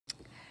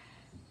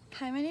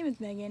Hi, my name is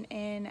Megan,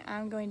 and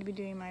I'm going to be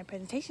doing my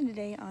presentation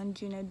today on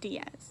Junot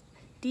Díaz.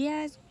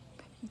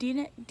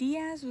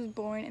 Díaz was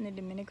born in the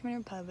Dominican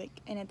Republic,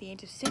 and at the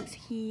age of 6,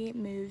 he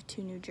moved to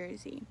New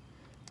Jersey.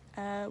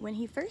 When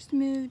he first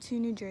moved to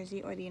New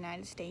Jersey, or the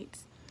United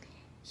States,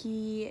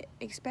 he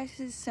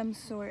expresses some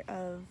sort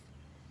of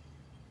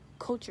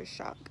culture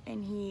shock,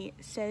 and he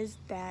says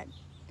that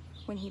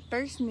when he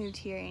first moved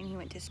here and he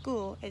went to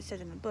school, it says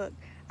in the book,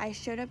 "I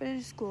showed up at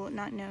a school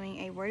not knowing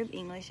a word of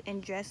English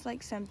and dressed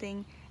like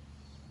something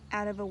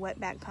out of a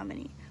wetback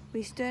comedy.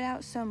 We stood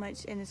out so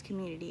much in this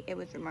community, it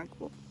was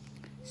remarkable."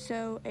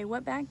 So a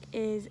wetback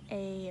is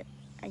a,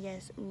 I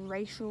guess,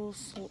 racial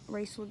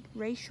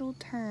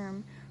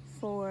term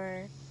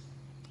for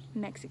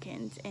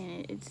Mexicans,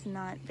 and it's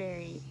not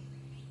a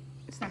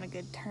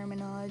good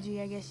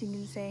terminology, I guess you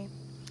can say.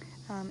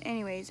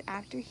 Anyways,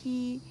 after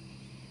he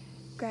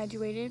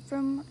graduated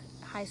from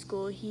high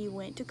school, he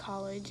went to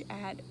college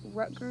at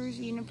Rutgers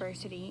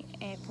University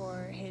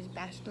for his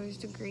bachelor's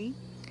degree.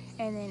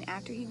 And then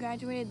after he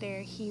graduated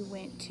there, he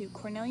went to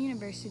Cornell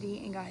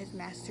University and got his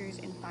master's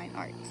in fine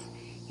arts.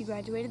 He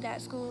graduated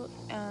that school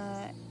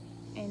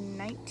in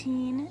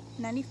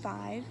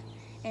 1995,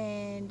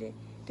 and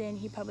then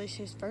he published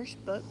his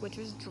first book, which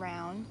was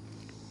Drown,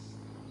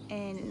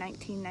 in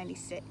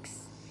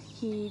 1996.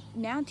 He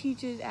now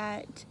teaches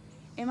at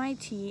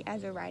MIT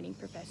as a writing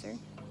professor.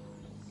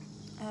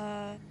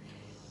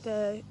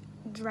 The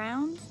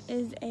Drown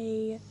is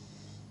a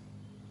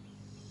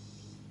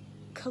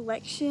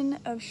collection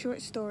of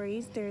short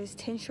stories. There's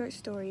 10 short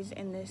stories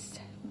in this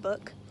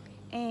book,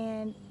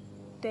 and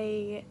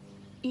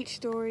each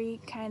story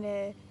kind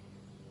of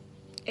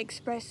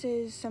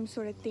expresses some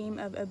sort of theme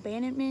of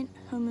abandonment,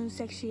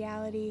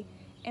 homosexuality,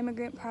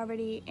 immigrant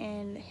poverty,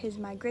 and his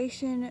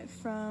migration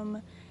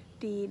from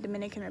the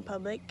Dominican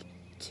Republic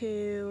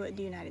to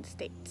the United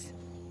States.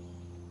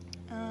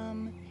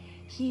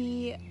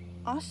 He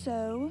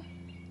also,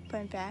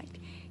 fun fact,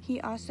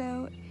 he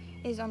also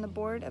is on the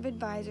board of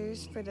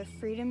advisors for the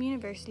Freedom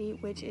University,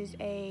 which is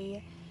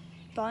a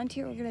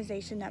volunteer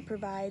organization that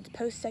provides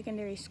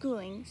post-secondary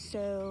schooling,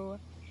 so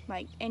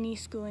like any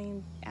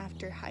schooling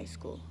after high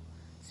school.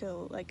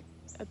 So like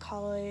a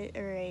college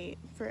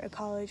for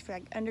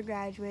like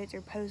undergraduates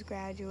or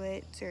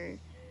postgraduates or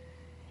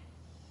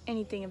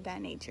anything of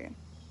that nature.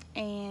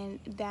 And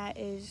that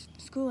is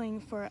schooling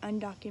for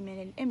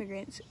undocumented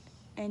immigrants,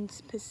 and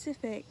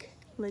specific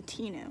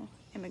Latino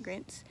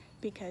immigrants,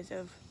 because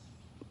of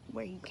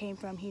where he came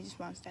from. He just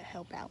wants to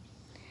help out.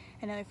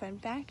 Another fun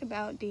fact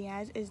about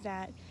Díaz is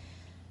that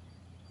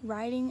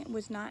writing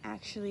was not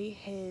actually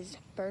his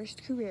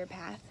first career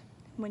path.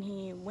 When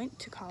he went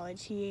to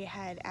college, he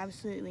had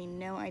absolutely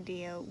no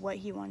idea what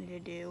he wanted to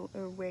do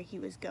or where he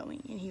was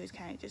going, and he was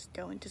kind of just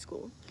going to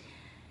school.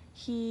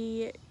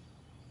 He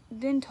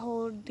then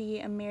told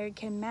the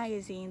American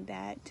magazine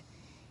that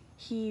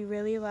he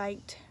really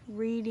liked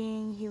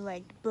reading, he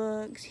liked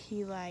books,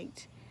 he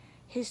liked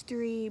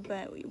history,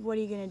 but what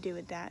are you going to do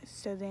with that?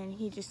 So then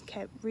he just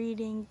kept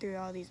reading through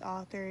all these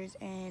authors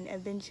and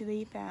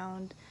eventually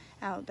found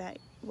out that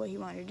what he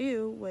wanted to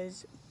do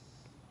was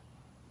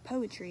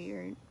poetry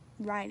or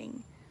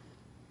writing.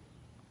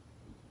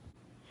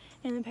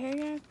 In the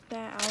paragraph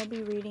that I'll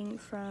be reading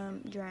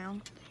from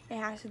Drown, it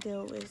has to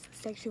deal with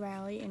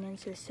sexuality, and in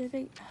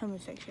specific,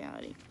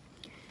 homosexuality.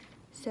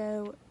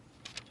 So,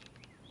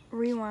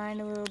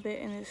 rewind a little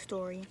bit in the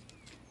story.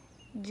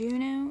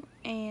 Junot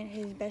and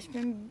his best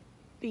friend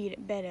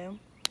Beto,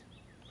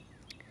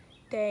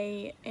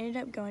 they ended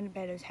up going to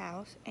Beto's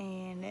house,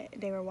 and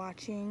they were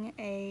watching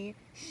a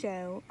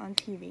show on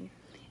TV,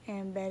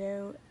 and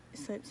Beto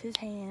slips his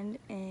hand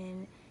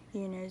in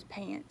Junot's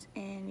pants,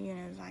 and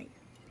Junot's like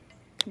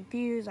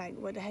confused, like,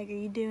 what the heck are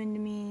you doing to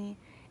me?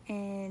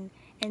 And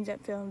ends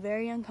up feeling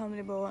very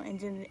uncomfortable and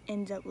then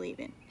ends up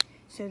leaving.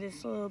 So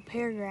this little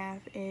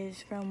paragraph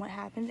is from what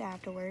happens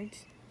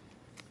afterwards.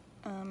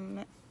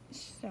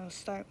 So I'll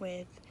start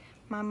with,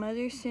 "My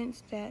mother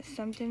sensed that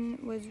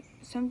something was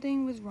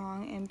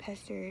wrong and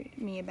pestered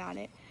me about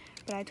it,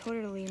 but I told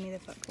her to leave me the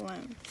fuck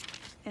alone.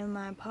 And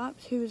my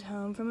pops, who was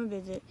home from a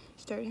visit,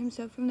 started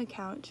himself from the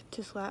couch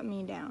to slap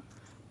me down.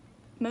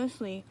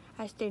 Mostly,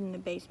 I stayed in the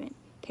basement,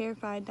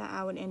 terrified that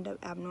I would end up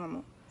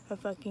abnormal, a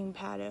fucking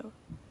pedo.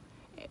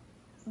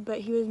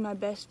 But he was my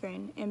best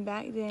friend, and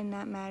back then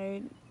that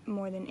mattered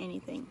more than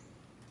anything."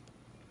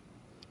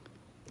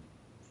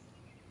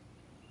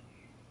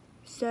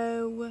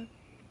 So,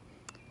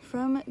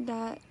 from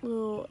that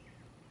little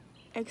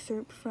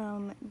excerpt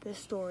from the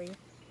story,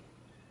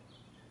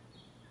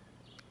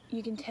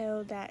 you can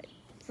tell that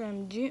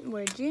from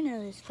where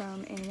Junot is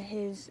from and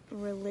his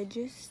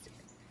religious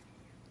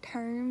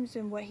terms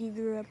and what he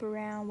grew up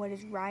around, what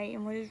is right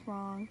and what is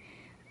wrong,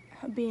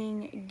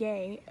 being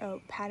gay,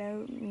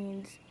 pedo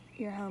means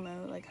you're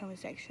homo, like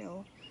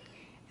homosexual.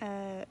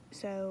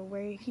 So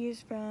where he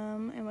is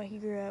from and what he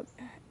grew up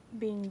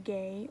being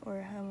gay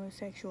or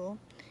homosexual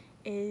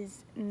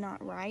is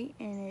not right,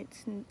 and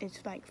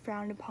it's like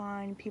frowned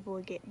upon. People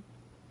would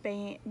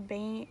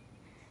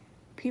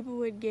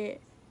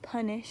get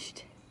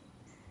punished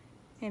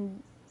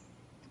and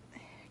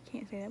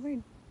can't say that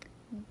word.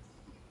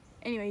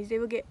 Anyways, they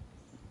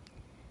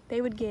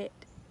would get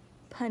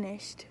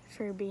punished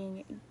for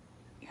being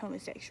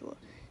homosexual.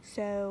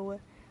 So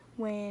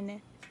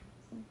when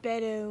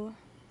Beto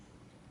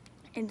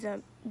ends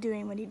up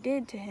doing what he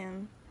did to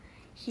him,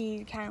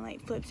 he kind of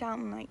like flips out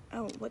and like,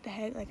 oh, what the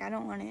heck? Like, I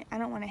don't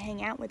want to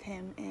hang out with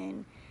him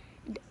and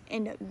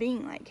end up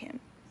being like him.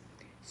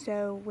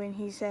 So when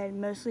he said,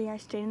 mostly I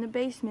stayed in the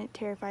basement,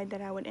 terrified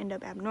that I would end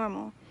up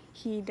abnormal,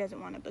 he doesn't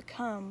want to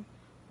become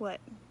what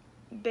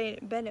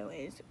Beto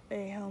is,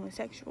 a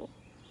homosexual.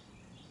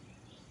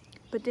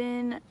 But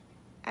then,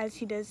 as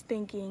he does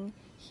thinking,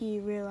 he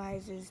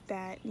realizes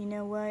that, you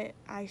know what,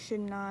 I should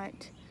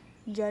not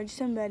judge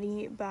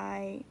somebody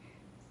by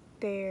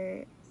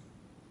their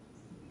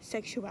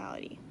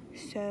sexuality.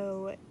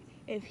 So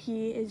if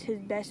he is his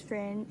best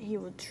friend, he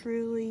will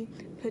truly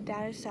put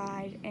that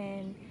aside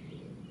and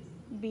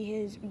be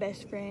his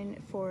best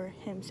friend for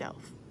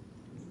himself.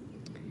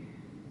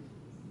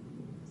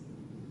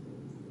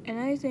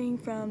 Another thing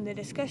from the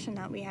discussion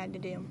that we had to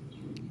do,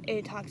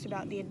 it talks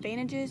about the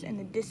advantages and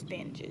the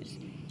disadvantages.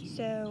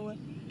 So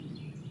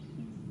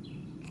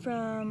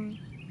from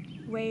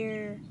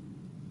where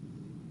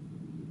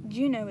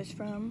Junot is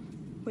from,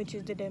 which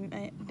is the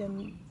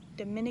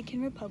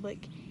Dominican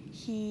Republic,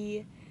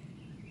 it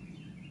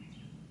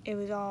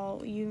was all,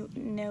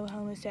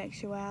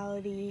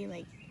 homosexuality,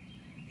 like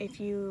if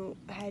you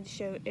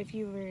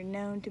were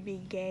known to be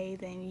gay,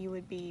 then you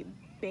would be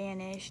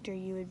banished or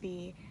you would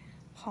be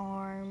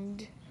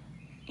harmed.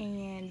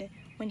 And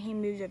when he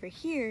moves over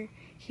here,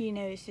 he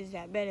notices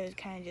that Beto is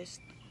kind of just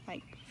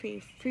like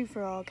free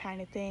for all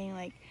kind of thing.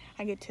 Like,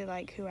 I get to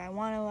like who I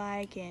want to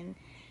like and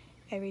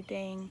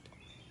everything.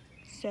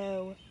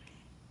 So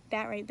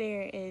that right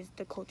there is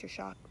the culture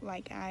shock,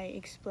 like I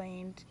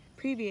explained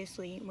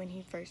previously when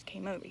he first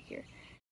came over here.